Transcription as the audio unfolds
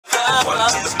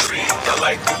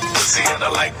like pussy and I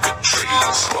like good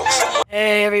trees. Smoke some.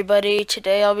 Hey everybody,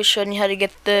 today I'll be showing you how to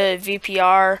get the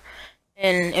VPR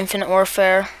in Infinite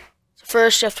Warfare. So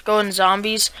first you have to go in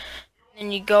Zombies,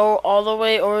 and you go all the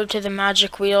way over to the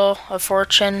Magic Wheel of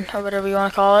Fortune, or whatever you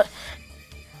want to call it.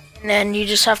 And then you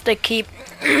just have to keep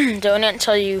doing it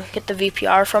until you get the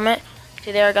VPR from it.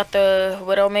 See there, I got the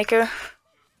Widowmaker.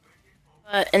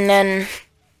 And then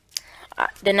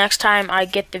the next time I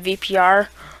get the VPR,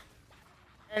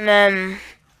 and then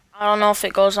I don't know if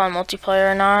it goes on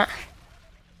multiplayer or not,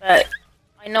 but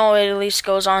I know it at least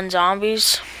goes on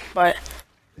Zombies. But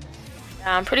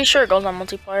yeah, I'm pretty sure it goes on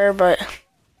multiplayer, but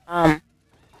I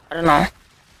don't know.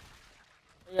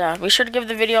 Yeah, be sure to give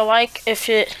the video a like if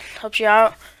it helps you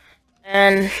out,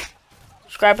 and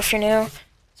subscribe if you're new.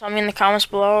 Tell me in the comments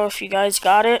below if you guys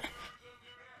got it.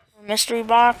 Mystery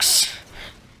box.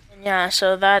 And yeah,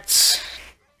 so that's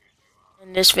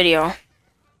in this video.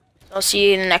 So I'll see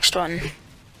you in the next one.